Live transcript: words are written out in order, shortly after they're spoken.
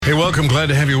Hey, welcome. Glad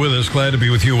to have you with us. Glad to be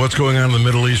with you. What's going on in the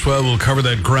Middle East? Well, we'll cover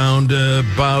that ground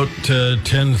about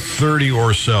 10:30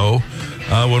 or so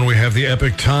when we have the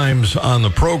Epic Times on the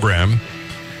program.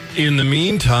 In the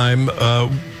meantime,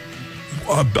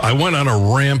 I went on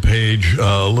a rampage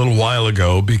a little while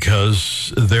ago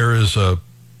because there is a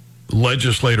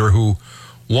legislator who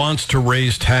wants to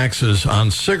raise taxes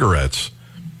on cigarettes.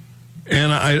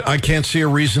 And I can't see a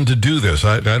reason to do this.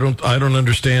 I don't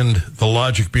understand the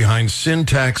logic behind sin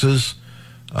taxes.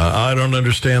 I don't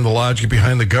understand the logic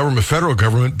behind the federal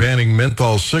government banning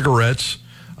menthol cigarettes.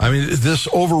 I mean, this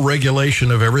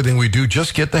overregulation of everything we do,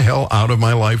 just get the hell out of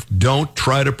my life. Don't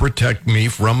try to protect me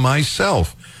from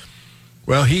myself.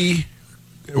 Well, he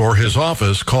or his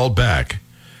office called back.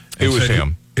 It was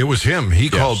him. It was him. He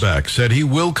called back, said he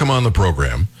will come on the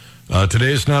program.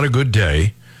 Today is not a good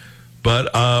day.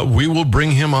 But we will bring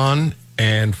him on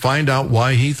and find out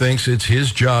why he thinks it's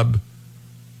his job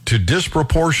to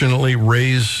disproportionately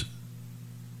raise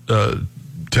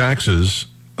taxes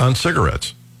on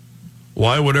cigarettes.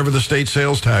 Why whatever the state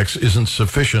sales tax isn't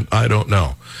sufficient, I don't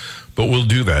know. But we'll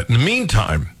do that. In the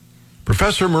meantime,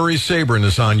 Professor Murray Sabrin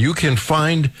is on. You can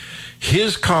find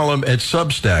his column at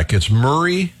Substack. It's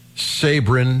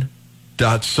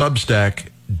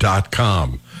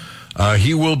murraysabrin.substack.com.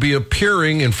 He will be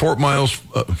appearing in Fort Myers.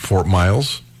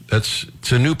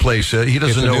 It's a new place. He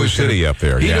doesn't know he's city up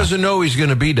there. He doesn't know he's going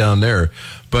to be down there,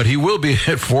 but he will be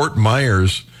at Fort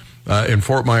Myers in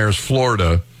Fort Myers,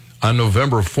 Florida, on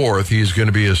November 4th. He's going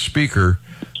to be a speaker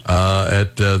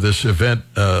at this event.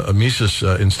 Mises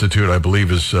Institute, I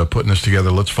believe, is putting this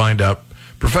together. Let's find out.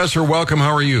 Professor, welcome.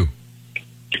 How are you?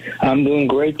 I'm doing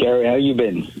great, Gary. How you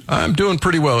been? I'm doing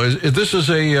pretty well. This is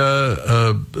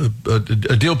a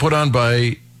deal put on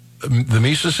by the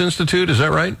Mises Institute, is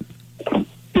that right?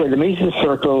 Yeah, the Mises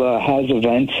Circle has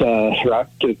events throughout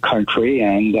the country,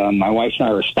 and my wife and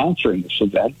I are sponsoring this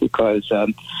event because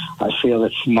I feel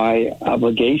it's my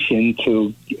obligation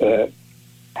to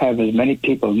have as many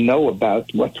people know about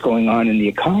what's going on in the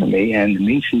economy, and the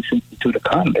Mises Institute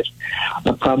economists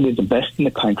are probably the best in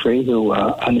the country who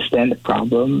understand the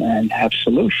problem and have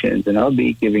solutions. And I'll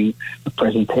be giving a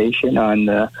presentation on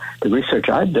the research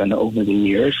I've done over the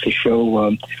years to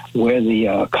show where the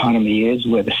economy is,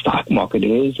 where the stock market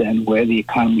is, and where the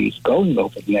economy is going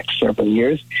over the next several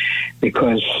years.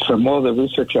 Because from all the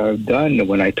research I've done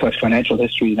when I taught financial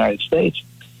history in the United States,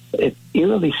 it's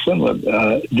eerily similar.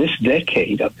 This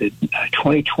decade of the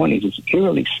 2020s is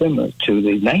eerily similar to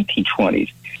the 1920s.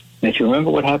 And if you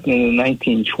remember what happened in the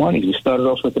 1920s, we started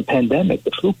off with the pandemic,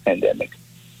 the flu pandemic,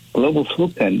 global flu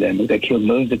pandemic that killed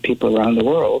millions of people around the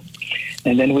world.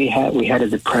 And then we had a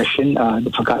depression,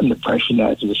 the forgotten depression,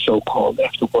 as it was so-called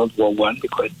after World War I,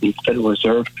 because the Federal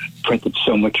Reserve printed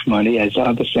so much money, as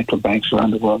other central banks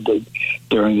around the world did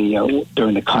during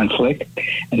the conflict,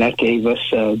 and that gave us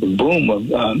the boom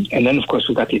of. And then, of course,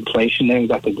 we got the inflation. Then we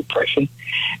got the depression,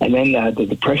 and then the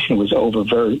depression was over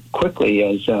very quickly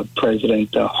as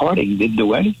President Harding didn't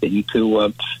do anything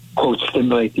to. Quote,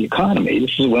 stimulate the economy.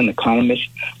 This is when economists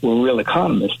were real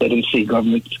economists. They didn't see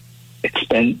government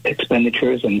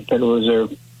expenditures and the Federal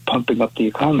Reserve pumping up the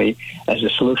economy as a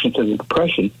solution to the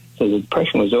depression. So the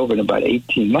depression was over in about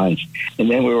 18 months, and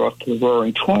then we were off to the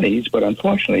roaring 20s. But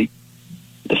unfortunately,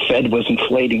 the Fed was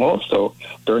inflating also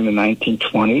during the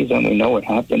 1920s, and we know what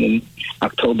happened in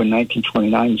October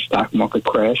 1929, the stock market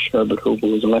crash. Herbert Hoover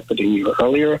was elected a year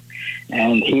earlier,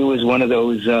 and he was one of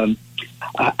those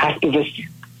activist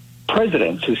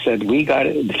presidents who said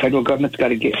the federal government's got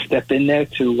to step in there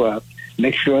to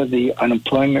make sure the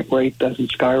unemployment rate doesn't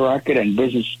skyrocket and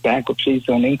business bankruptcies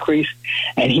don't increase.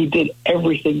 And he did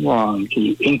everything wrong.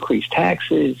 He increased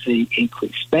taxes, he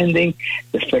increased spending.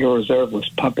 The Federal Reserve was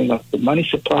pumping up the money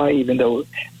supply, even though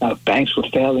banks were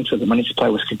failing, so the money supply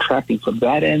was contracting from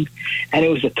that end. And it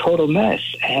was a total mess.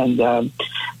 And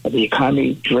the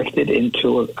economy drifted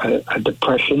into a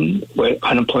depression where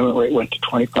unemployment rate went to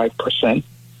 25%.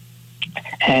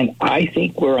 And I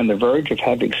think we're on the verge of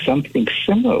having something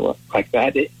similar like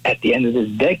that at the end of this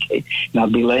decade. And I'll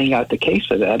be laying out the case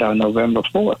for that on November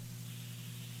 4th.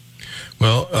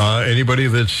 Well, anybody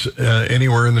that's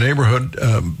anywhere in the neighborhood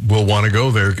will want to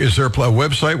go there. Is there a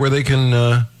website where they can...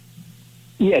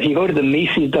 Yeah, if you go to the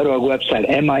Mises.org website,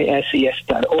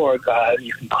 MISES.org,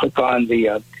 you can click on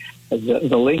the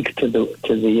link to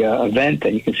the event,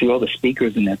 and you can see all the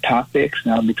speakers and their topics.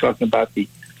 And I'll be talking about the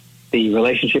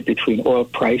relationship between oil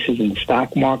prices and the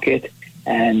stock market,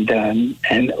 and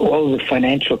all of the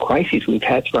financial crises we've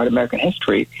had throughout American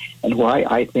history, and why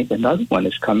I think another one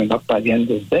is coming up by the end of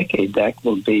this decade that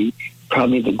will be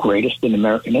probably the greatest in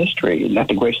American history. Not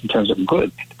the greatest in terms of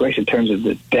good, the greatest in terms of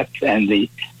the depth and the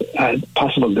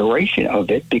possible duration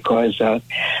of it, because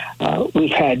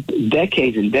we've had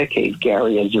decades and decades,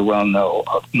 Gary, as you well know,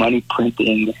 of money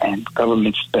printing and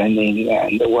government spending,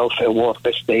 and the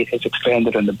welfare state has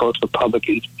expanded under both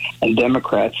Republicans and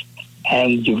Democrats.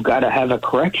 And you've got to have a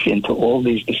correction to all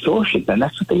these distortions, and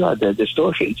that's what they are, they're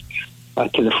distortions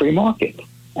to the free market.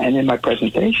 And in my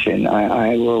presentation,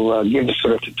 I will give a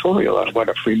sort of tutorial on what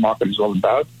a free market is all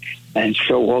about and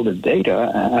show all the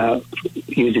data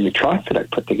using the charts that I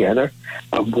put together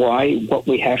of why what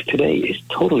we have today is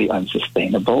totally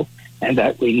unsustainable, and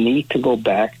that we need to go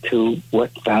back to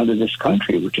what founded this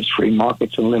country, which is free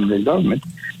markets and limited government.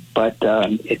 But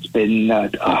it's been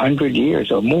 100 years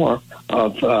or more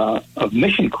of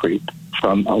mission creep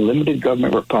from a limited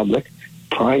government republic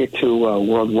prior to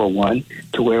World War I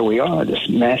to where we are, this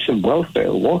massive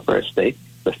welfare state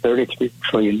with $33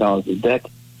 trillion of debt,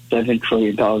 $7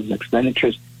 trillion in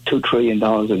expenditures, $2 trillion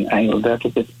in annual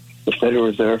deficits, the Federal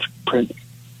Reserve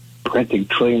printing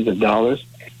trillions of dollars,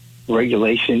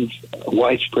 regulations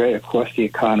widespread across the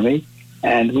economy.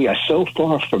 And we are so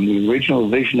far from the original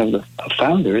vision of the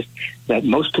founders that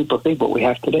most people think what we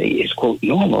have today is, quote,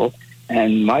 normal.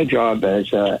 And my job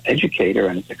as an educator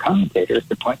and as a commentator is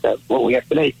to point out what we have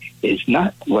today is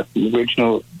not what the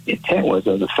original intent was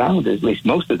of the founders, at least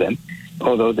most of them,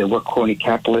 although there were crony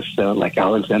capitalists like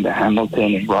Alexander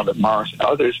Hamilton and Robert Morris and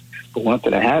others who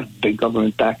wanted to have big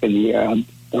government back in the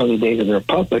early days of the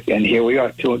Republic. And here we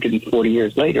are 240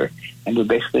 years later, and we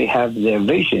basically have their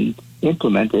vision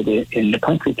implemented in the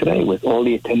country today with all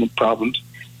the attendant problems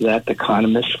that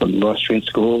economists from the Austrian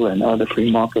School and other free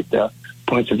market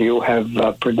points of view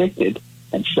have predicted.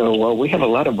 And so we have a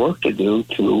lot of work to do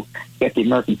to get the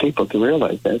American people to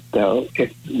realize that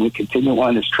if we continue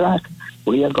on this track,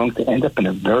 we are going to end up in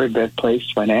a very bad place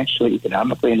financially,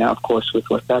 economically, and now, of course, with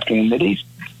what's happening in the Mideast,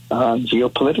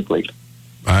 geopolitically.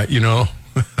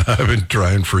 I've been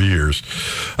trying for years.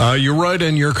 You write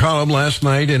in your column last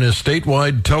night, in a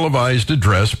statewide televised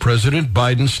address, President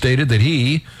Biden stated that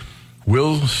he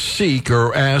will seek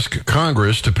or ask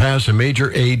Congress to pass a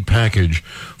major aid package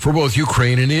for both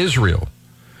Ukraine and Israel.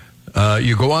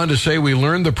 You go on to say, we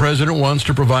learned the president wants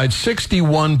to provide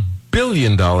 $61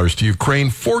 billion to Ukraine,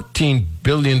 $14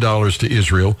 billion to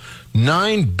Israel,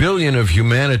 $9 billion of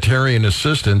humanitarian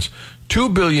assistance,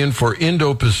 $2 billion for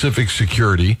Indo-Pacific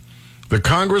security. The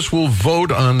Congress will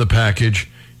vote on the package,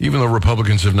 even though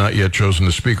Republicans have not yet chosen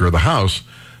the Speaker of the House,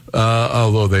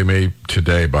 although they may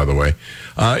today, by the way.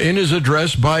 In his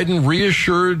address, Biden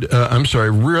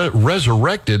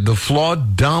resurrected the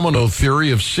flawed domino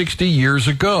theory of 60 years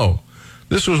ago.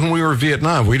 This was when we were in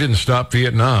Vietnam. We didn't stop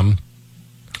Vietnam,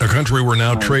 a country we're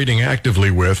now trading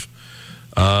actively with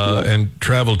and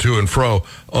travel to and fro.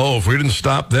 Oh, if we didn't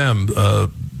stop them,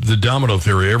 the domino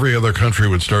theory, every other country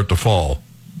would start to fall.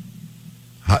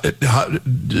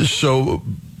 So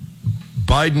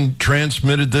Biden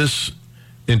transmitted this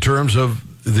in terms of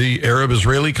the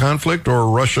Arab-Israeli conflict, or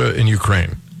Russia and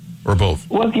Ukraine, or both?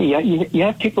 Well, you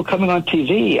have people coming on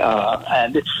TV,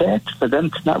 and it's sad for them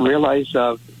to not realize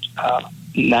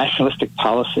nationalistic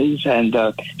policies and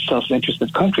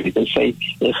self-interested countries. They say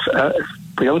if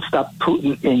we don't stop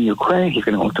Putin in Ukraine, he's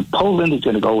going to go into Poland, he's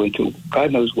going to go into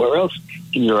God knows where else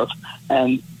in Europe.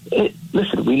 And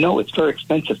listen, we know it's very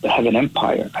expensive to have an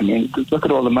empire. I mean, look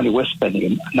at all the money we're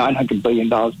spending, $900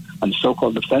 billion on the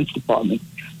so-called Defense Department.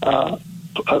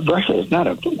 Russia is not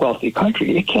a wealthy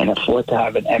country. It can't afford to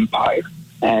have an empire.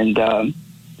 And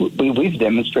we've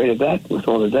demonstrated that with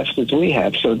all the deficits we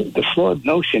have. So the flawed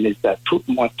notion is that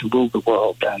Putin wants to rule the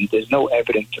world, and there's no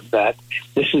evidence of that.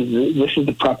 This is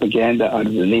the propaganda out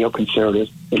of the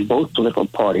neoconservatives in both political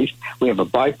parties. We have a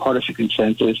bipartisan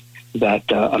consensus that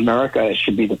America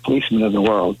should be the policeman of the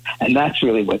world, and that's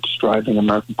really what's driving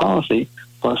American policy,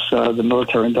 plus the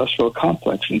military-industrial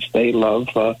complex. And they love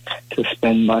to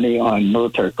spend money on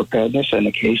military preparedness and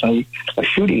occasionally a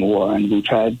shooting war. And we've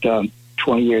had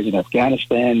 20 years in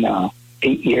Afghanistan,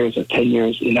 8 years or 10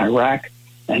 years in Iraq,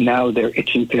 and now they're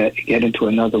itching to get into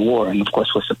another war. And, of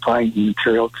course, we're supplying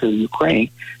material to Ukraine,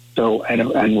 so and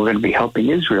we're going to be helping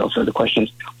Israel. So the question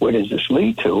is, where does this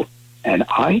lead to? And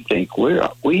I think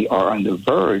we are on the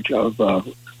verge of a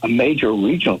major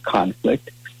regional conflict,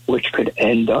 which could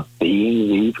end up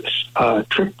being the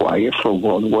tripwire for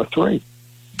World War III.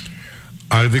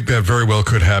 I think that very well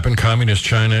could happen. Communist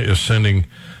China is sending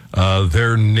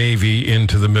their navy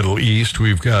into the Middle East.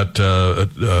 We've got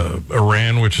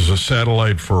Iran, which is a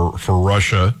satellite for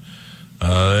Russia.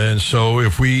 And so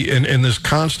if we, in this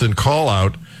constant call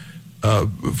out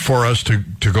for us to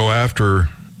go after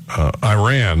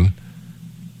Iran,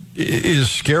 is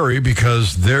scary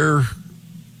because they're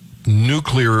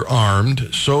nuclear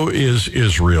armed. So is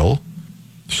Israel.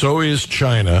 So is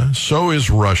China. So is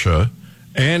Russia.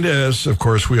 And as, of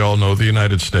course, we all know, the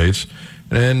United States.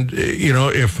 And,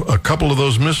 if a couple of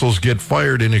those missiles get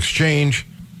fired in exchange,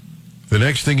 the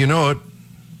next thing you know it,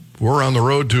 we're on the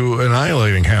road to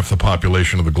annihilating half the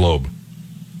population of the globe.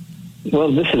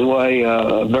 Well, this is why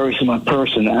a very smart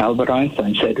person, Albert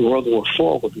Einstein, said World War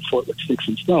IV would be fought with sticks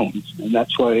and stones. And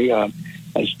that's why,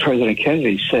 as President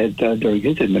Kennedy said during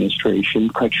his administration,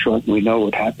 cut short, we know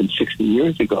what happened 60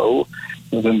 years ago,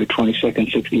 November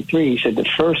 22nd, 63, he said the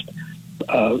first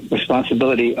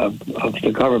responsibility of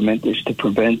the government is to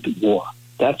prevent war.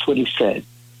 That's what he said.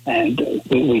 And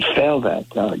we failed that.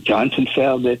 Johnson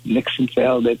failed it. Nixon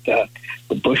failed it.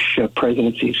 The Bush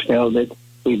presidencies failed it.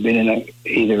 We've been in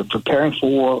either preparing for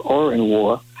war or in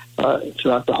war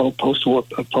throughout the whole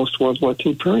post-World War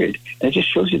II period. And it just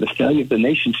shows you the failure of the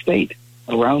nation state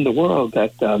around the world,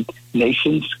 that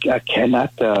nations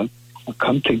cannot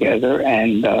come together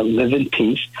and live in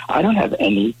peace. I don't have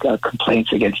any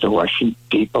complaints against the Russian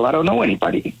people. I don't know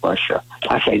anybody in Russia.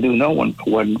 Actually, I do know one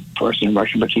person in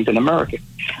Russia, but she's an American.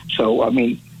 So, I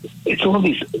mean, it's all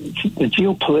the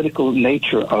geopolitical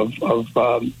nature of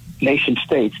nation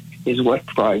states is what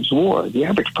drives war. The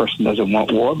average person doesn't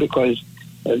want war because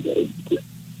a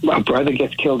brother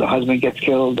gets killed, a husband gets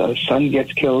killed, a son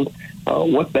gets killed.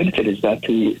 What benefit is that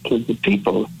to the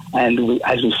people? And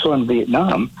as we saw in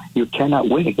Vietnam, you cannot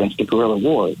win against a guerrilla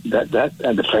war.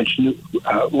 The French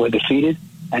were defeated,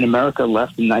 and America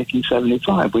left in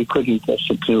 1975. We couldn't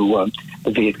subdue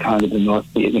the Viet Cong of the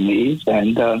North Vietnamese,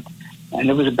 and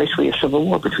it was basically a civil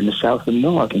war between the South and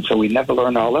North. And so we never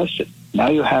learned our lesson. Now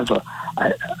you have a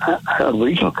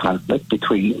regional conflict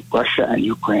between Russia and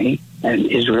Ukraine and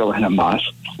Israel and Hamas.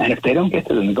 And if they don't get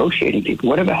to the negotiating people,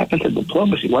 whatever happened to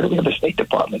diplomacy? Why do we have a State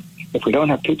Department if we don't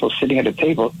have people sitting at a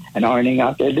table and ironing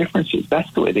out their differences?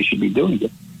 That's the way they should be doing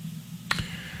it.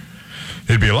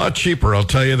 It'd be a lot cheaper, I'll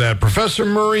tell you that. Professor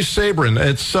Murray Sabrin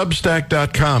at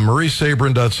Substack.com,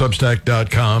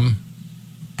 murraysabrin.substack.com,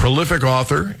 prolific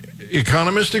author,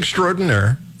 economist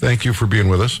extraordinaire. Thank you for being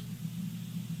with us.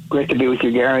 Great to be with you,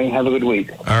 Gary. Have a good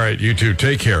week. All right, you too.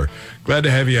 Take care. Glad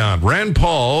to have you on. Rand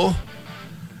Paul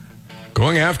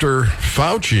going after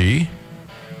Fauci,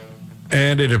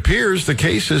 and it appears the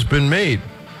case has been made.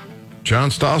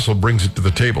 John Stossel brings it to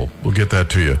the table. We'll get that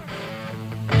to you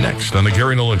next on the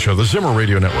Gary Nolan Show, the Zimmer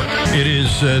Radio Network. It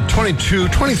is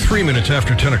 23 minutes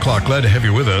after 10 o'clock. Glad to have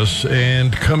you with us.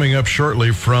 And coming up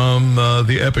shortly from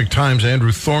the Epic Times,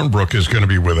 Andrew Thornbrook is going to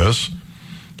be with us.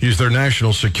 He's their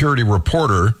national security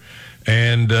reporter.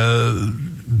 And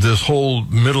this whole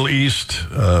Middle East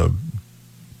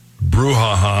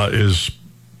brouhaha is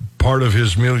part of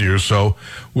his milieu. So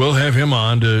we'll have him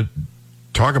on to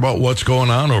talk about what's going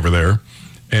on over there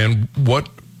and what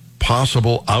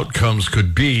possible outcomes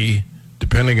could be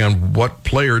depending on what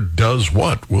player does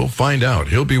what. We'll find out.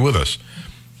 He'll be with us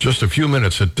just a few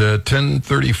minutes at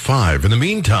 10:35. In the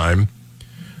meantime,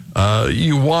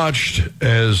 you watched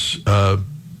as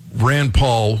Rand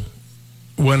Paul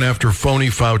went after phony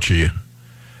Fauci,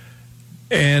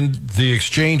 and the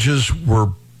exchanges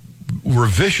were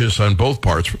vicious on both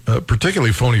parts,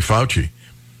 particularly phony Fauci.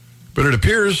 But it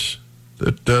appears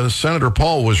that Senator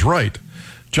Paul was right.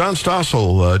 John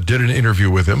Stossel did an interview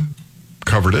with him,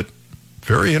 covered it.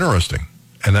 Very interesting.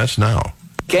 And that's now.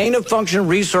 Gain-of-function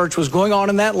research was going on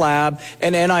in that lab,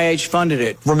 and NIH funded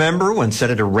it. Remember when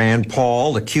Senator Rand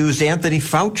Paul accused Anthony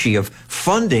Fauci of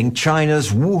funding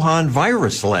China's Wuhan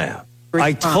virus lab?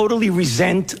 I totally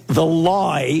resent the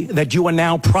lie that you are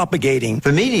now propagating.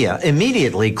 The media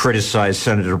immediately criticized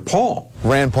Senator Paul.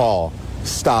 Rand Paul,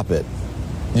 stop it.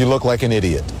 You look like an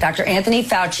idiot. Dr. Anthony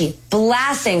Fauci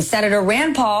blasting Senator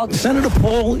Rand Paul. Senator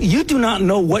Paul, you do not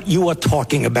know what you are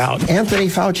talking about. Anthony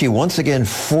Fauci once again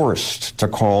forced to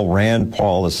call Rand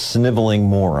Paul a sniveling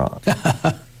moron.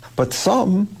 But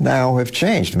some now have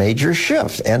changed. Major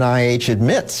shift. NIH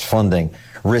admits funding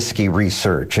risky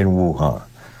research in Wuhan.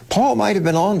 Paul might have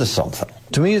been onto something.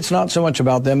 To me, it's not so much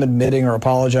about them admitting or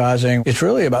apologizing. It's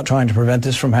really about trying to prevent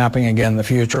this from happening again in the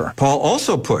future. Paul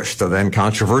also pushed the then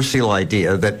controversial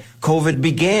idea that COVID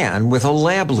began with a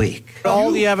lab leak.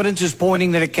 All the evidence is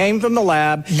pointing that it came from the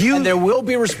lab, and there will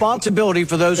be responsibility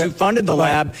for those who funded the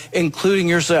lab, including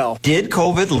yourself. Did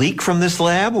COVID leak from this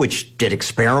lab, which did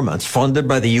experiments funded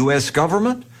by the U.S.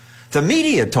 government? The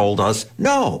media told us,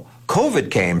 no, COVID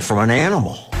came from an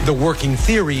animal. The working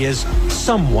theory is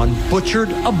someone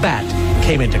butchered a bat,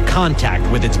 came into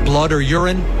contact with its blood or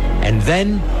urine, and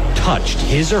then touched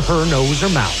his or her nose or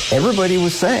mouth. Everybody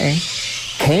was saying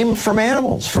came from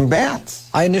animals, from bats.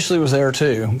 I initially was there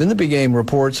too. Then there became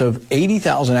reports of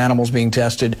 80,000 animals being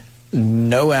tested,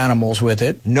 no animals with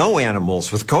it. No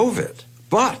animals with COVID,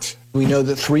 but We know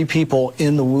that 3 people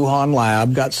in the Wuhan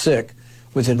lab got sick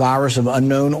with a virus of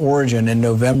unknown origin in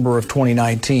November of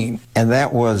 2019. and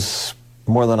that was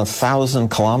more than 1,000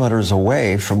 kilometers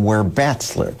away from where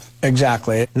bats live.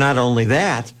 Exactly. Not only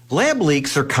that, lab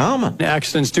leaks are common.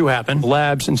 Accidents do happen.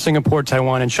 Labs in Singapore,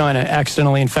 Taiwan, and China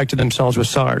accidentally infected themselves with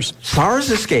SARS. SARS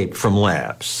escaped from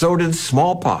labs. So did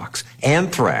smallpox,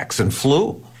 anthrax, and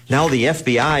flu. Now the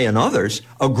FBI and others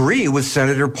agree with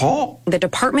Senator Paul. The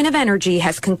Department of Energy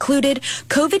has concluded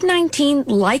COVID-19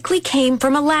 likely came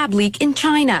from a lab leak in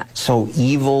China. So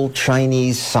evil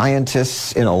Chinese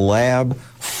scientists in a lab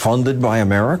funded by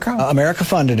America? America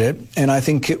funded it, and I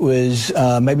think it was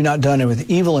maybe not done with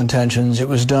evil intentions. It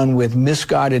was done with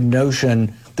misguided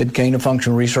notion that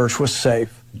gain-of-function research was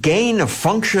safe.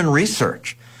 Gain-of-function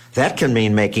research. That can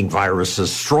mean making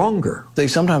viruses stronger. They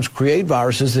sometimes create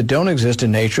viruses that don't exist in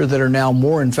nature that are now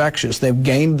more infectious. They've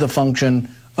gained the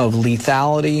function of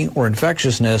lethality or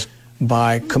infectiousness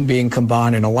by being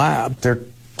combined in a lab. They're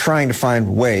trying to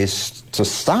find ways to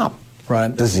stop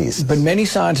diseases. But many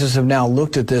scientists have now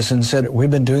looked at this and said,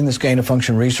 we've been doing this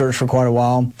gain-of-function research for quite a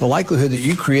while. The likelihood that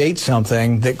you create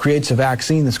something that creates a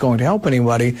vaccine that's going to help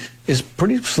anybody is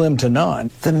pretty slim to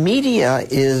none. The media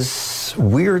is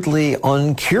weirdly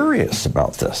uncurious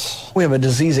about this. We have a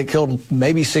disease that killed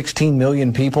maybe 16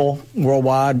 million people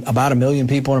worldwide, about 1 million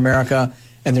people in America,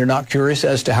 and they're not curious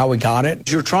as to how we got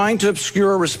it. You're trying to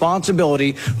obscure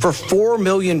responsibility for 4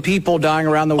 million people dying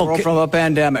around the world from a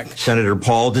pandemic. Senator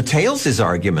Paul details his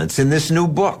arguments in this new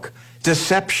book,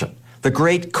 Deception, the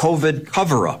Great COVID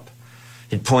Cover-Up.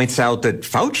 It points out that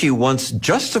Fauci once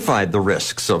justified the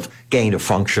risks of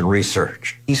gain-of-function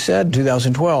research. He said in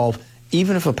 2012,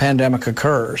 even if a pandemic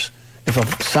occurs, if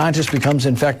a scientist becomes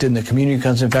infected and the community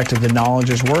becomes infected, the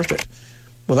knowledge is worth it.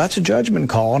 Well, that's a judgment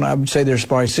call, and I would say there's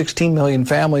probably 16 million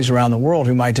families around the world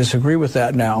who might disagree with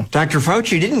that now. Dr.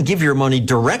 Fauci didn't give your money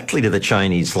directly to the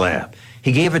Chinese lab.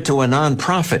 He gave it to a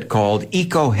nonprofit called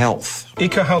EcoHealth.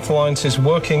 EcoHealth Alliance is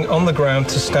working on the ground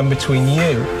to stand between you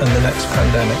and the next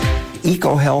pandemic.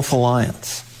 EcoHealth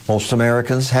Alliance. Most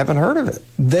Americans haven't heard of it.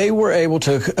 They were able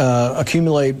to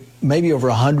accumulate maybe over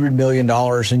 $100 million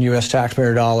in U.S.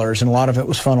 taxpayer dollars, and a lot of it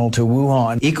was funneled to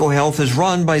Wuhan. EcoHealth is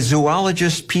run by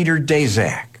zoologist Peter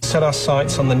Daszak. Set our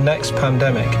sights on the next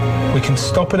pandemic. We can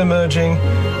stop it emerging.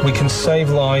 We can save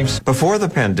lives. Before the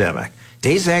pandemic,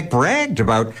 Daszak bragged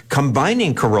about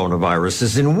combining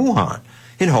coronaviruses in Wuhan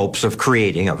in hopes of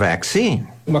creating a vaccine.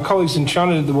 My colleagues in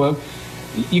China did the work.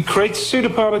 You create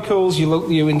pseudoparticles,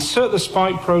 you insert the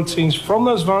spike proteins from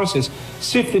those viruses,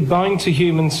 see if they bind to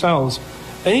human cells.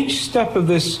 And each step of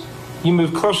this, you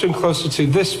move closer and closer to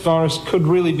this virus could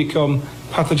really become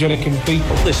pathogenic in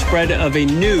people. The spread of a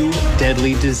new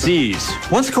deadly disease.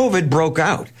 Once COVID broke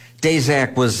out,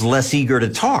 Daszak was less eager to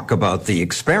talk about the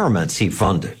experiments he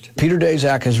funded. Peter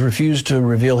Daszak has refused to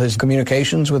reveal his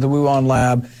communications with the Wuhan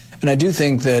lab. And I do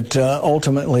think that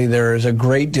ultimately there is a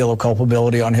great deal of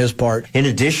culpability on his part. In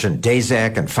addition,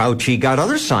 Daszak and Fauci got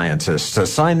other scientists to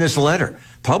sign this letter,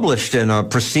 published in a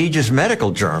prestigious medical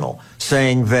journal,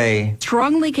 saying they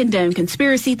strongly condemn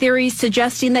conspiracy theories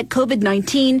suggesting that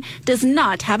COVID-19 does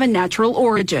not have a natural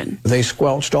origin. They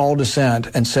squelched all dissent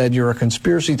and said, you're a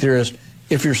conspiracy theorist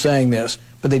if you're saying this.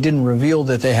 But they didn't reveal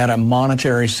that they had a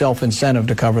monetary self-incentive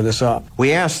to cover this up.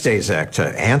 We asked Daszak to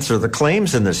answer the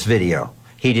claims in this video.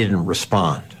 He didn't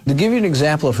respond. To give you an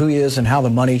example of who he is and how the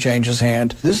money changes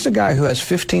hand, this is a guy who has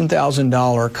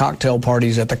 $15,000 cocktail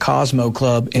parties at the Cosmo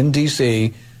Club in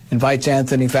D.C., invites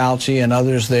Anthony Fauci and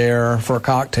others there for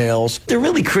cocktails. They're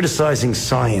really criticizing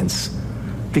science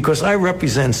because I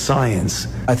represent science.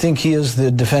 I think he is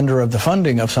the defender of the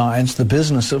funding of science, the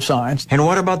business of science. And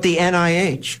what about the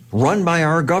NIH, run by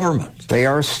our government? They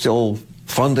are still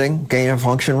funding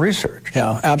gain-of-function research.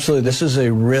 Yeah, absolutely. This is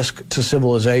a risk to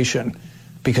civilization,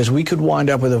 because we could wind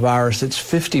up with a virus that's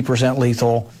 50%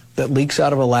 lethal, that leaks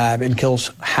out of a lab and kills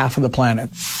half of the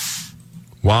planet.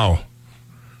 Wow.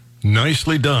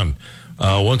 Nicely done.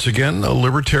 Once again, a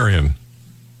libertarian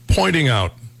pointing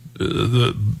out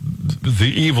the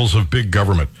evils of big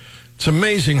government. It's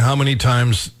amazing how many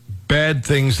times bad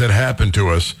things that happen to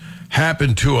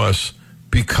us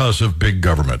because of big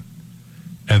government.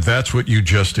 And that's what you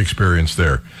just experienced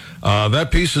there. That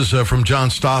piece is from John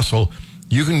Stossel.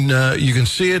 You can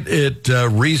see it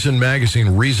at Reason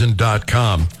Magazine,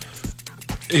 reason.com.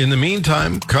 In the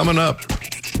meantime, coming up,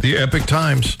 the Epic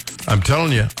Times. I'm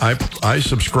telling you, I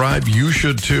subscribe. You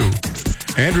should too.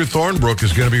 Andrew Thornbrook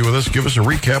is going to be with us. Give us a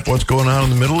recap what's going on in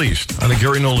the Middle East on the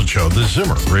Gary Nolan Show, the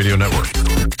Zimmer Radio Network.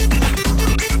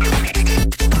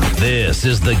 This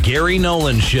is the Gary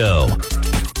Nolan Show.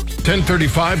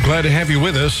 10:35, glad to have you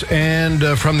with us. And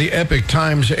from the Epic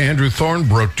Times, Andrew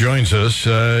Thornbrook joins us.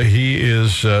 He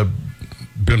is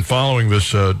been following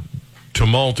this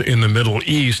tumult in the Middle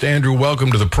East. Andrew,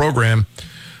 welcome to the program.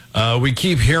 We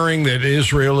keep hearing that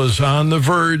Israel is on the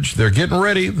verge. They're getting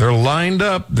ready. They're lined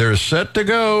up. They're set to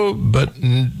go, but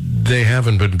they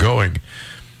haven't been going.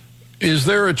 Is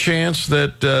there a chance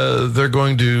that they're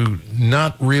going to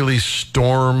not really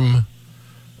storm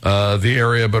the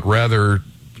area, but rather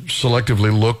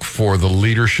selectively look for the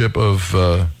leadership of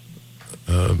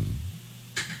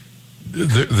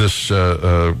this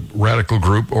radical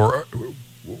group? Or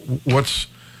what's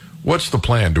the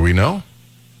plan? Do we know?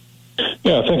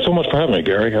 Yeah, thanks so much for having me,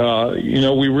 Gary.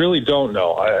 We really don't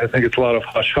know. I think it's a lot of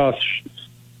hush-hush.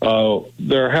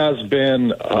 There has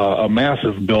been a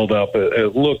massive buildup.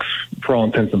 It looks, for all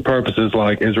intents and purposes,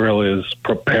 like Israel is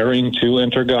preparing to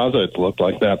enter Gaza. It's looked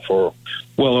like that for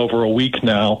well over a week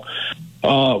now.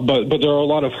 But there are a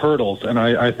lot of hurdles, and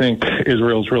I think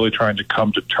Israel's really trying to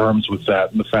come to terms with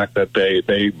that and the fact that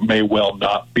they may well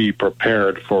not be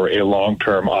prepared for a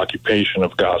long-term occupation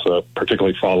of Gaza,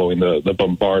 particularly following the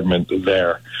bombardment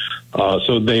there.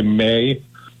 So they may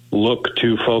look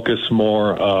to focus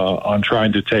more on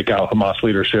trying to take out Hamas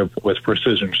leadership with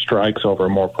precision strikes over a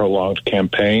more prolonged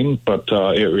campaign, but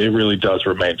it really does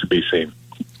remain to be seen.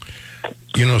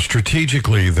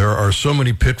 Strategically, there are so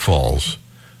many pitfalls.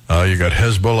 You got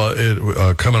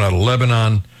Hezbollah coming out of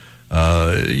Lebanon.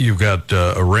 You've got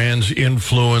Iran's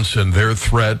influence and their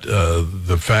threat,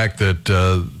 the fact that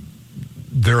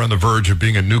they're on the verge of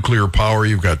being a nuclear power.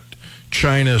 You've got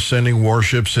China sending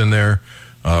warships in there,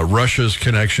 Russia's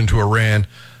connection to Iran.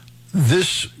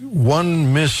 This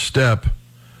one misstep,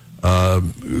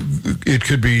 it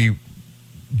could be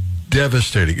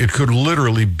devastating. It could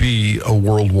literally be a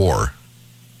world war.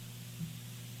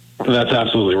 That's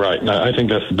absolutely right. And I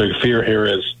think that's the big fear here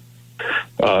is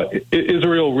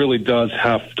Israel really does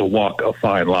have to walk a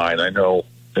fine line. I know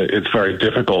it's very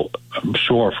difficult, I'm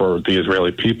sure, for the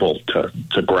Israeli people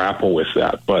to grapple with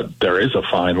that, but there is a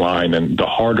fine line, and the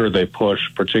harder they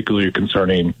push, particularly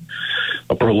concerning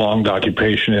a prolonged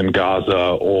occupation in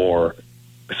Gaza or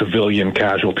civilian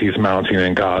casualties mounting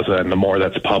in Gaza, and the more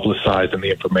that's publicized in the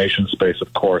information space,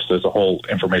 of course, there's a whole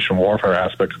information warfare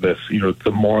aspect of this,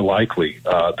 the more likely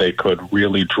they could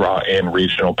really draw in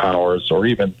regional powers or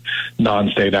even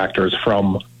non-state actors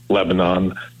from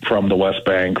Lebanon, from the West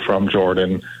Bank, from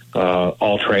Jordan,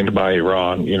 all trained by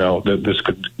Iran. This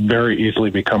could very easily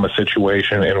become a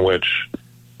situation in which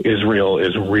Israel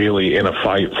is really in a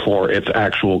fight for its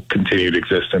actual continued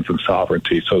existence and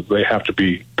sovereignty. So they have to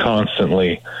be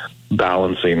constantly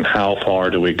balancing how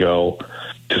far do we go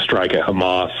to strike at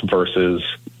Hamas versus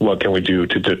what can we do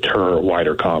to deter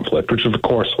wider conflict, which is, of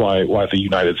course, why the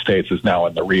United States is now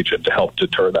in the region to help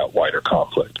deter that wider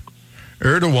conflict.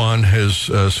 Erdogan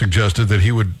has suggested that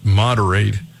he would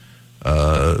moderate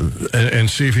and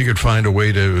see if he could find a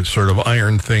way to sort of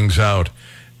iron things out.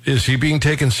 Is he being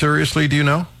taken seriously, do you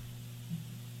know?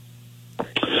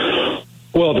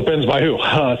 Well, it depends by who.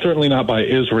 Certainly not by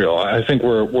Israel. I think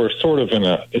we're sort of in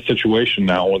a situation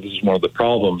now where this is one of the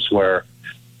problems where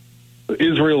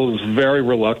Israel is very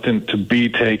reluctant to be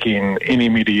taking any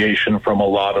mediation from a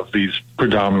lot of these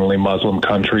predominantly Muslim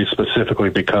countries, specifically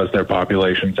because their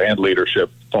populations and leadership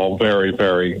fall very,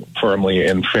 very firmly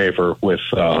in favor with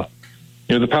the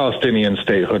Palestinian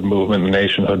statehood movement, the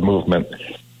nationhood movement.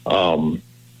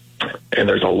 And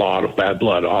there's a lot of bad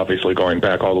blood, obviously, going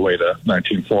back all the way to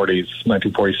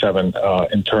 1947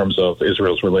 in terms of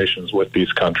Israel's relations with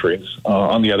these countries.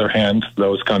 On the other hand,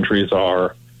 those countries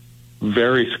are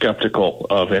very skeptical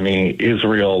of any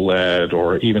Israel-led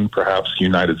or even perhaps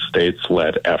United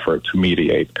States-led effort to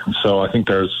mediate. And so I think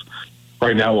there's,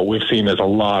 right now, what we've seen is a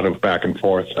lot of back and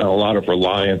forth and a lot of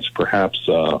reliance, perhaps,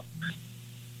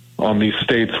 on these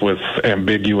states with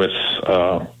ambiguous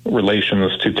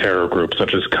relations to terror groups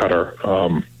such as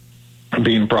Qatar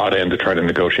being brought in to try to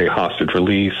negotiate hostage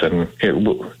release. And it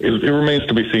remains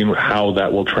to be seen how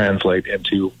that will translate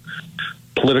into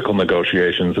political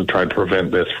negotiations and try to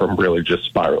prevent this from really just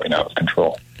spiraling out of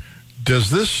control. Does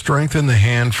this strengthen the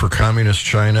hand for communist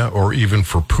China or even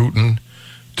for Putin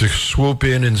to swoop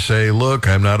in and say, look,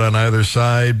 I'm not on either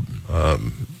side,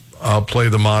 I'll play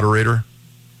the moderator?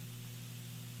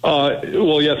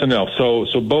 Well, yes and no.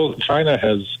 So both China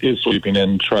is sweeping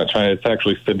in. China, it's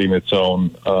actually sending its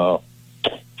own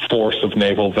force of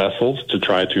naval vessels to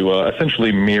try to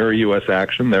essentially mirror U.S.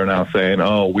 action. They're now saying,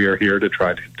 oh, we are here to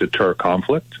try to deter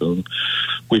conflict. And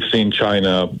we've seen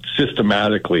China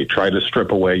systematically try to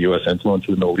strip away U.S. influence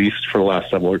in the Middle East for the last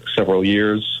several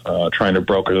years, trying to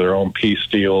broker their own peace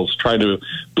deals, trying to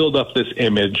build up this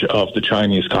image of the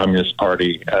Chinese Communist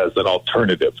Party as an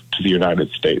alternative to the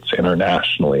United States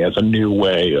internationally, as a new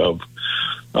way of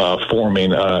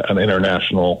forming an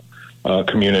international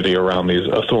community around these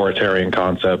authoritarian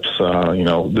concepts.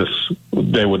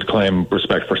 They would claim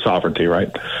respect for sovereignty,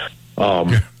 right?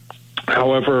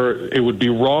 However, it would be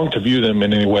wrong to view them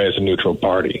in any way as a neutral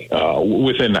party.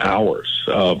 Within hours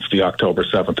of the October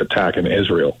 7th attack in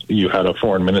Israel, you had a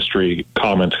foreign ministry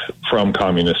comment from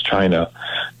Communist China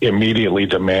immediately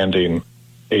demanding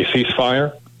a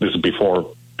ceasefire. This is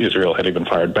before Israel had even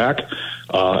fired back,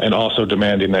 and also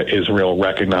demanding that Israel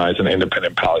recognize an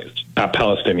independent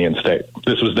Palestinian state.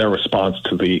 This was their response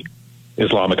to the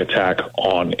Islamic attack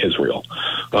on Israel.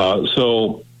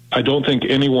 So I don't think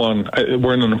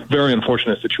we're in a very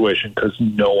unfortunate situation because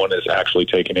no one is actually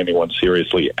taking anyone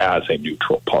seriously as a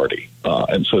neutral party.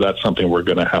 And so that's something we're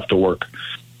going to have to work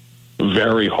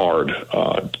very hard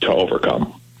to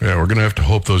overcome. Yeah, we're going to have to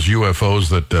hope those UFOs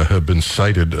that have been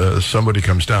sighted, somebody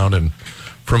comes down and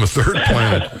from a third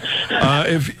planet.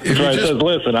 If right, says,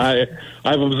 listen,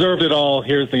 I've observed it all.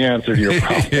 Here's the answer to your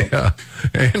problem. Yeah.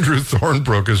 Andrew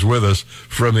Thornbrook is with us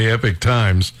from the Epic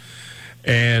Times.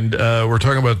 And we're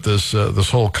talking about this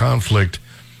whole conflict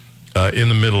in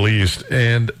the Middle East.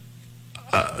 And,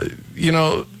 I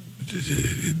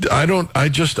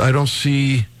don't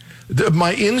see...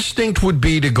 My instinct would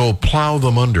be to go plow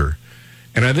them under.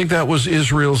 And I think that was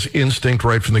Israel's instinct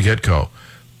right from the get-go.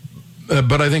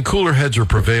 But I think cooler heads are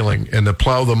prevailing, and the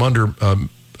plow them under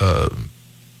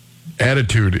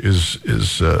attitude is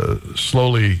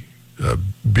slowly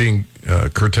being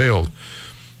curtailed.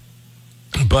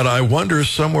 But I wonder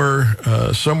somewhere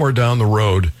down the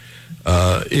road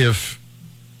if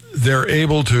they're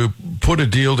able to put a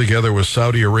deal together with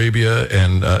Saudi Arabia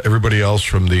and everybody else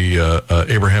from the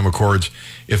Abraham Accords,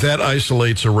 if that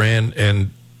isolates Iran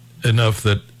and enough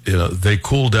that they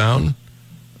cool down,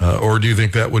 or do you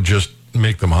think that would just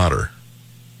make them hotter,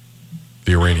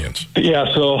 the Iranians?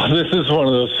 Yeah, so this is one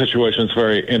of those situations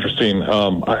very interesting.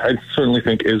 I certainly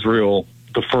think Israel,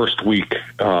 the first week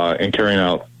in carrying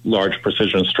out large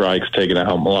precision strikes, taking out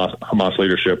Hamas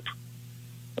leadership,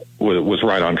 was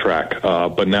right on track.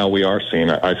 But now we are seeing,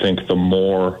 I think the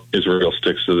more Israel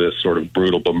sticks to this sort of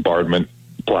brutal bombardment,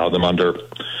 plow them under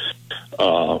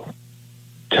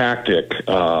tactic,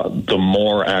 the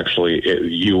more actually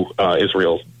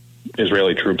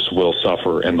Israeli troops will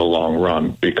suffer in the long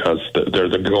run, because they're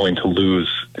going to lose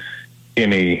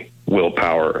any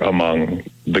willpower among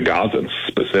the Gazans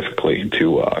specifically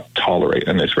to tolerate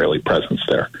an Israeli presence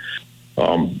there.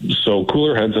 So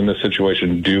cooler heads in this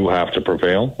situation do have to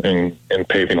prevail in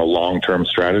paving a long-term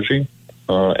strategy.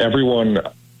 Everyone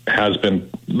has been,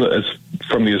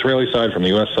 from the Israeli side, from the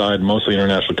U.S. side, most of the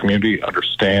international community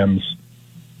understands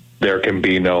there can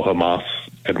be no Hamas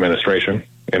administration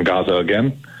in Gaza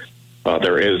again.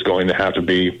 There is going to have to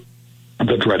be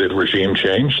the dreaded regime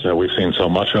change that we've seen so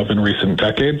much of in recent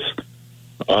decades.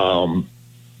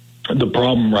 The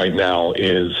problem right now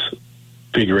is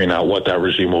figuring out what that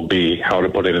regime will be, how to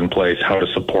put it in place, how to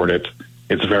support it.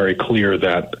 It's very clear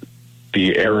that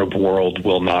the Arab world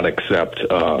will not accept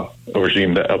a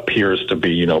regime that appears to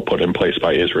be, put in place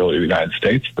by Israel or the United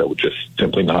States. That would just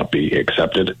simply not be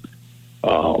accepted.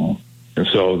 And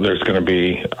so there's going to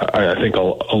be, I think, a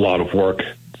lot of work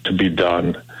to be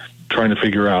done trying to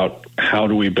figure out how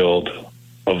do we build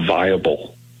a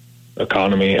viable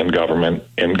economy and government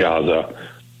in Gaza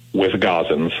with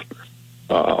Gazans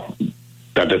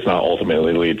that does not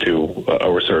ultimately lead to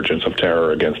a resurgence of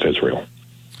terror against Israel.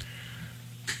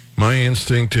 My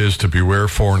instinct is to beware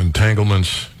foreign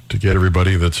entanglements, to get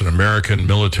everybody that's an American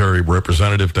military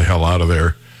representative the hell out of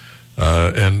there.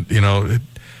 It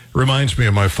reminds me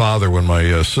of my father when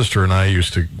my sister and I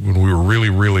when we were really,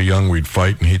 really young, we'd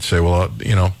fight, and he'd say, well,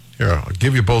 here, I'll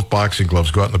give you both boxing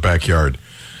gloves, go out in the backyard.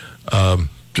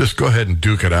 Just go ahead and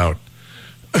duke it out.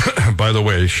 By the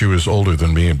way, she was older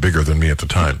than me and bigger than me at the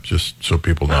time, just so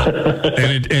people know.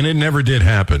 and it never did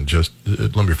happen. Just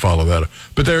let me follow that up.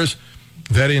 But there's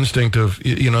that instinct of,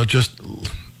 just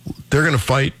they're going to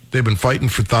fight. They've been fighting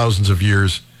for thousands of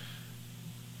years.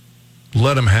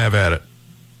 Let them have at it.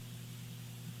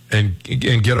 And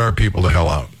get our people the hell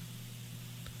out.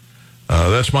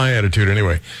 That's my attitude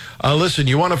anyway. Listen,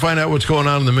 you want to find out what's going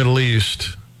on in the Middle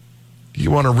East,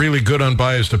 you want a really good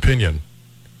unbiased opinion.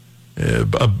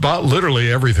 about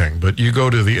literally everything. But you go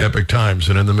to the Epic Times,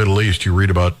 and in the Middle East, you read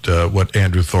about what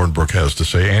Andrew Thornbrook has to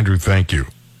say. Andrew, thank you.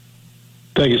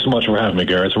 Thank you so much for having me,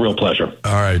 Gary. It's a real pleasure.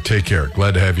 All right, take care.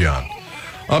 Glad to have you on.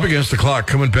 Up Against the Clock,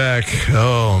 coming back.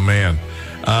 Oh, man.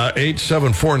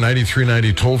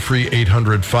 874-9390, toll-free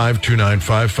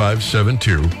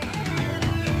 800-529-5572.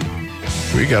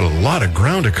 We got a lot of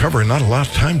ground to cover and not a lot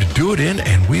of time to do it in,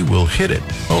 and we will hit it.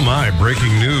 Oh, my,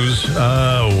 breaking news.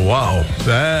 Wow.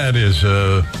 That is...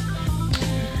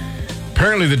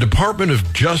 Apparently, the Department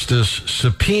of Justice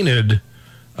subpoenaed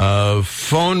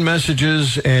phone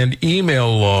messages and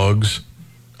email logs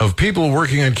of people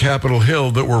working on Capitol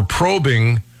Hill that were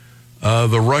probing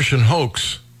the Russian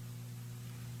hoax.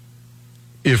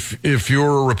 If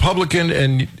you're a Republican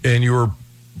and you're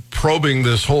probing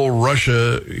this whole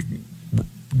Russia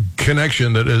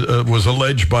connection that was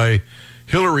alleged by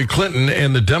Hillary Clinton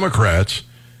and the Democrats,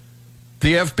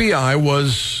 the FBI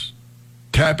was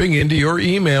tapping into your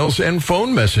emails and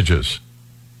phone messages.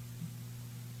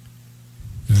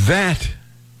 That,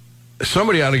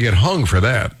 somebody ought to get hung for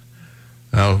that.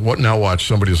 Now watch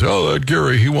somebody say, oh, that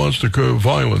Gary, he wants to curb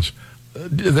violence.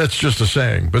 That's just a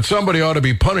saying. But somebody ought to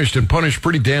be punished, and punished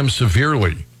pretty damn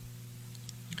severely.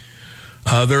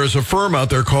 There is a firm out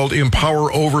there called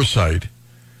Empower Oversight,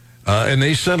 and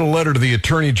they sent a letter to the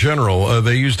Attorney General.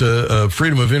 They used a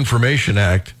Freedom of Information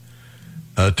Act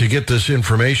to get this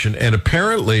information. And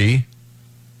apparently,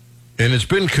 and it's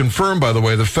been confirmed, by the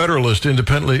way, the Federalist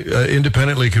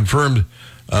independently confirmed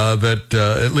that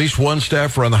at least one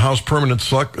staffer on the House Permanent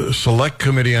Select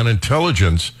Committee on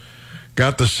Intelligence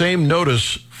got the same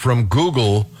notice from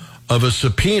Google of a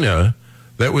subpoena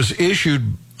that was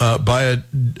issued by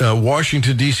a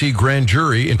Washington, D.C. grand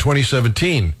jury in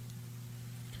 2017.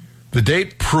 The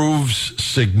date proves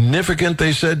significant,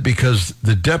 they said, because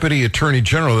the Deputy Attorney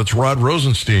General, that's Rod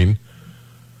Rosenstein,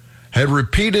 had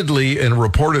repeatedly and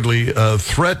reportedly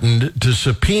threatened to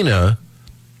subpoena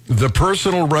the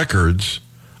personal records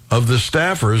of the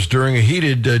staffers during a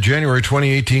heated January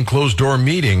 2018 closed-door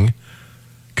meeting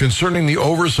concerning the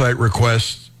oversight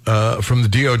requests from the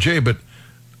DOJ. But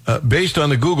based on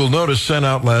the Google notice sent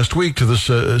out last week to the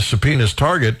subpoena's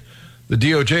target, the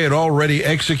DOJ had already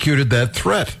executed that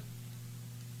threat.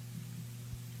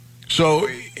 So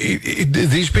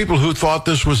these people who thought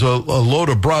this was a load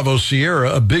of Bravo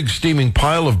Sierra, a big steaming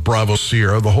pile of Bravo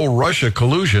Sierra, the whole Russia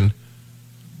collusion,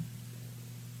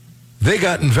 they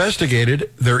got investigated,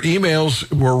 their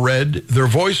emails were read, their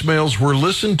voicemails were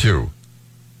listened to.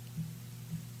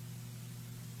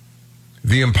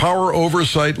 The Empower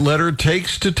Oversight letter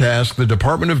takes to task the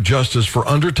Department of Justice for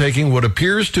undertaking what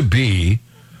appears to be,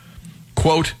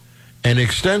 quote, an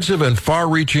extensive and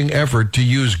far-reaching effort to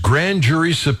use grand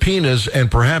jury subpoenas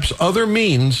and perhaps other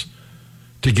means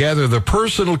to gather the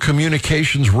personal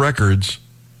communications records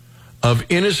of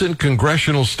innocent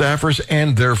congressional staffers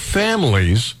and their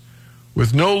families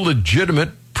with no legitimate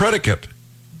predicate.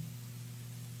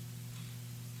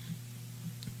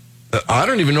 I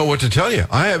don't even know what to tell you.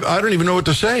 I don't even know what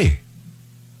to say.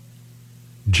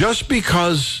 Just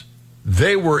because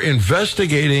they were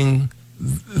investigating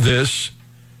this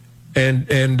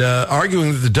and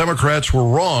arguing that the Democrats were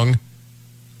wrong,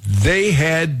 they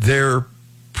had their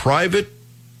private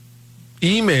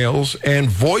emails and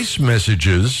voice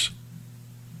messages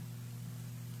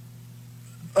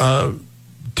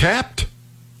tapped.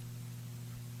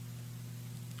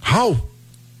 How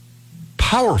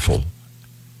powerful,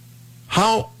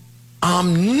 how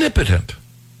omnipotent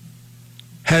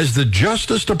has the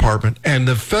Justice Department and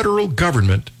the federal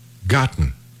government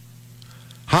gotten?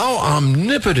 How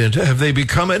omnipotent have they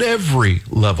become at every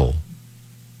level?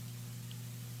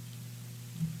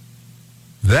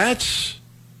 That's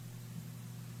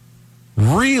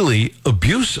really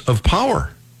abuse of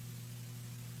power.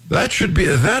 That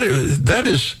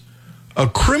is a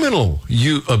criminal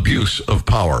abuse of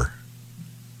power.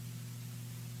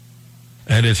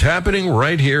 And it's happening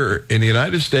right here in the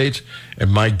United States, and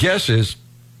my guess is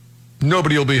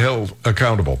nobody will be held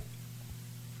accountable.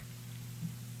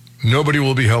 Nobody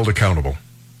will be held accountable.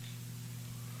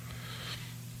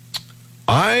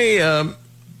 I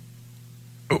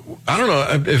don't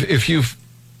know if you've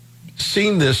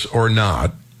seen this or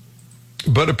not,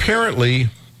 but apparently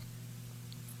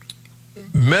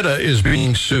Meta is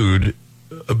being sued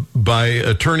by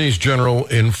attorneys general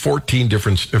in 42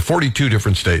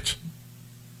 different states.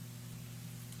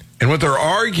 And what they're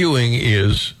arguing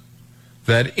is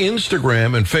that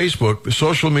Instagram and Facebook, the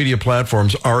social media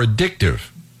platforms, are addictive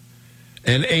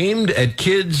and aimed at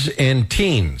kids and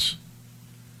teens.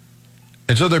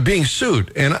 And so they're being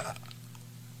sued. And,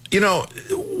 you know,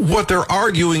 what they're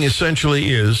arguing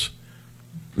essentially is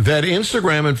that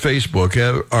Instagram and Facebook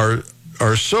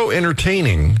are so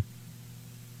entertaining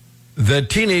that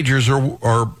teenagers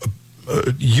are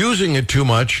using it too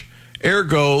much,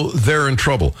 ergo, they're in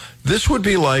trouble. This would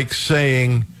be like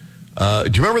saying,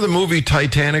 do you remember the movie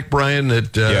Titanic, Brian,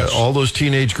 that Yes. all those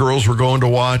teenage girls were going to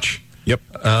watch? Yep.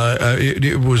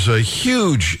 It was a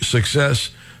huge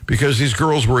success because these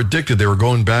girls were addicted. They were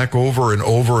going back over and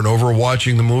over and over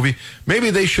watching the movie. Maybe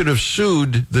they should have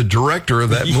sued the director of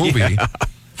that movie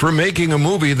for making a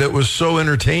movie that was so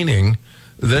entertaining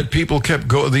that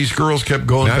these girls kept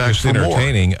going Not back just for more.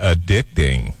 entertaining,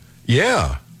 addicting.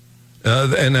 Yeah.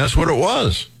 And that's what it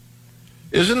was.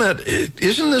 Isn't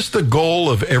this the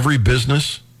goal of every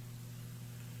business?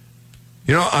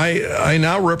 You know, I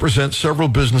now represent several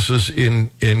businesses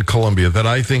in Columbia that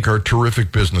I think are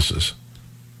terrific businesses.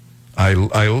 I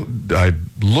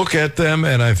look at them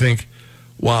and I think,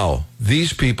 wow,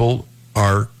 these people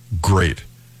are great.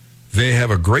 They have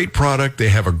a great product. They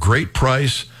have a great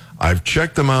price. I've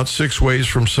checked them out 6 ways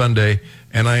from Sunday,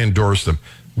 and I endorse them.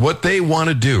 What they want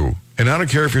to do, and I don't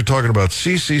care if you're talking about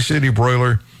CC City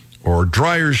Broiler or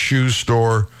Dreyer's Shoe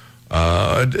Store,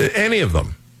 any of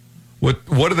them. What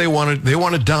do they want to? They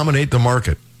want to dominate the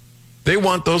market. They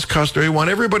want those customers. They want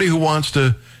everybody who wants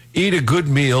to eat a good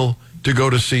meal to go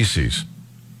to CC's.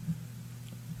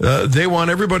 They want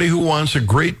everybody who wants a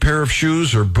great pair of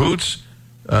shoes or boots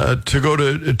to go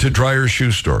to Dreyer's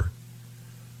Shoe Store.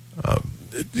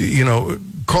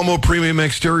 Como Premium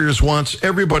Exteriors wants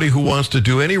everybody who wants to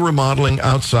do any remodeling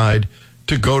outside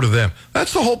to go to them.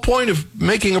 That's the whole point of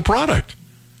making a product,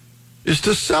 is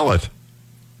to sell it.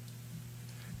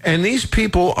 And these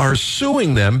people are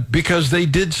suing them because they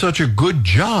did such a good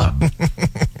job.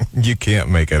 You can't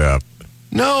make it up.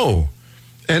 No.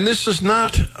 And this is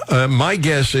not, my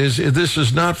guess is, this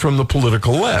is not from the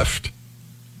political left.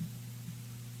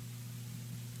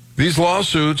 These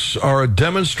lawsuits are a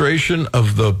demonstration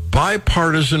of the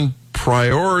bipartisan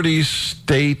priority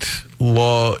state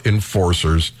law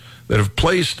enforcers that have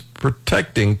placed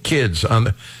protecting kids on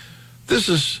the... This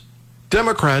is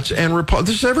Democrats and Republicans.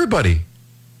 This is everybody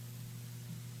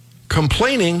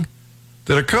complaining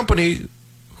that a company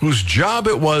whose job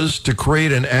it was to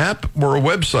create an app or a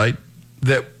website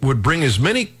that would bring as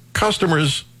many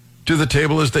customers to the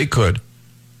table as they could,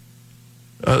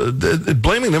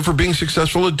 blaming them for being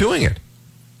successful at doing it.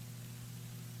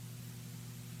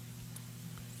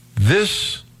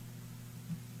 This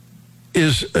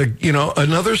is,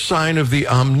 another sign of the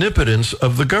omnipotence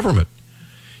of the government.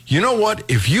 You know what?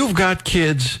 If you've got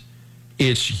kids,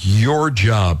 it's your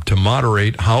job to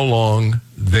moderate how long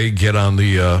they get on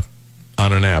the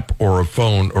on an app or a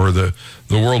phone or the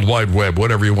World Wide Web,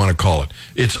 whatever you want to call it.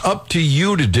 It's up to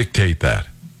you to dictate that.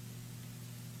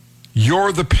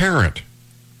 You're the parent.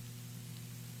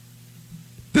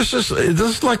 This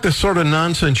is like the sort of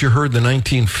nonsense you heard in the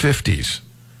 1950s.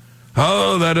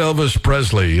 Oh, that Elvis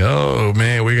Presley. Oh,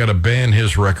 man, we got to ban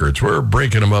his records. We're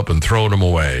breaking them up and throwing them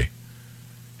away.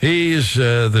 He's,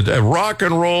 the rock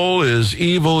and roll is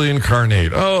evil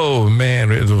incarnate. Oh, man,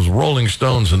 those Rolling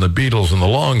Stones and the Beatles and the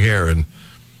long hair and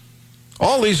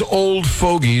all these old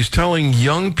fogies telling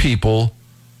young people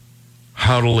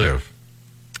how to live.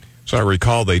 So I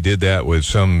recall they did that with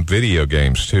some video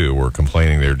games, too. We're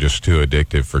complaining they're just too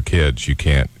addictive for kids. You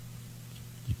can't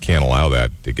allow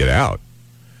that to get out.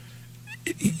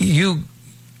 You're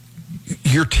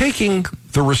taking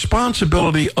the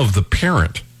responsibility of the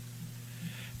parent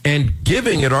and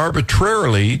giving it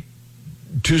arbitrarily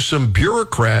to some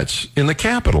bureaucrats in the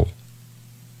Capitol.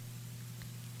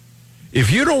 If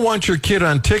you don't want your kid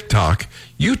on TikTok,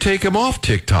 you take him off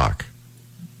TikTok.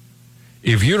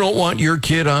 If you don't want your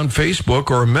kid on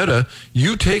Facebook or Meta,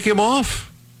 you take him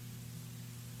off.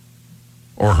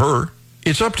 Or her.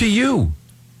 It's up to you.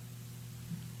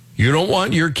 You don't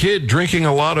want your kid drinking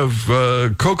a lot of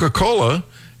Coca-Cola,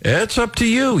 it's up to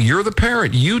you. You're the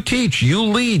parent. You teach. You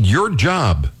lead. Your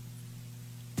job.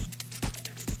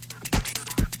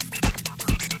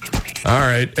 All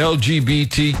right,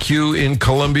 LGBTQ in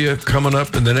Columbia coming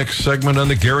up in the next segment on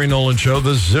the Gary Nolan Show,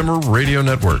 the Zimmer Radio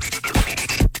Network.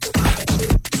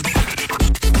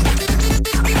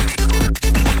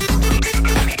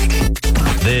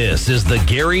 This is the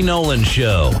Gary Nolan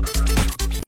Show.